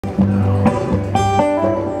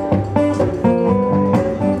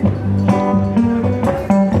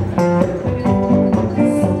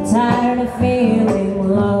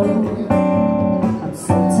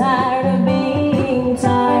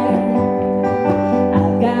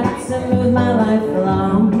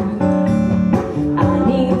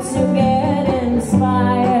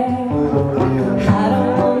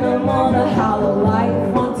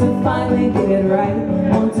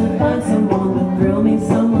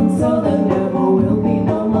someone so there never will be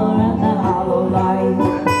no more of the hollow life.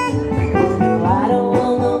 No, I don't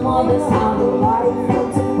want no more this hollow life.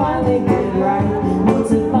 Want to finally get it right. Want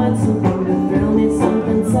to find something to thrill me,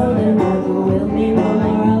 something so there never will be no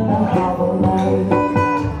more of the hollow life.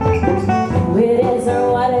 Who it is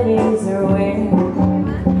or what it is or where,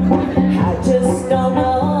 I just don't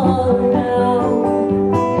know now.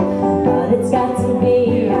 But it's got to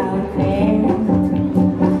be out there.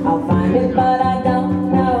 I'll find it, but I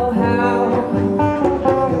don't know how.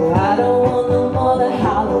 No, I don't want no more the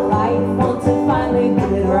hollow life. Want to finally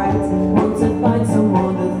get it right. Want to find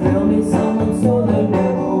someone to thrill me, someone so there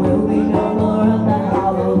never will be no more of the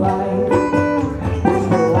hollow life.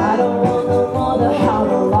 No, I don't want no more the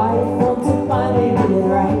hollow life. Want to finally get it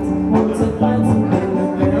right. Want to find something to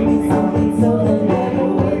thrill me, something so there never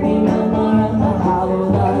will be no more of the hollow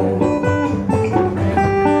life.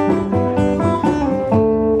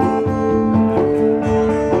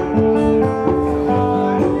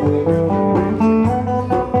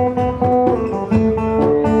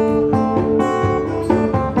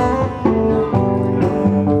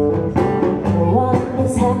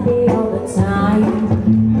 Happy all the time,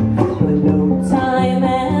 but no time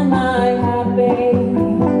am I happy.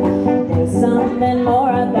 There's something more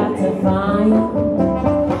I've got to find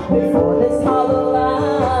before this hollow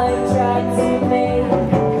life tries to make.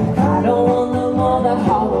 I don't want no more the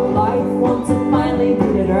hollow life. Want to finally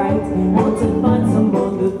get it right. Want to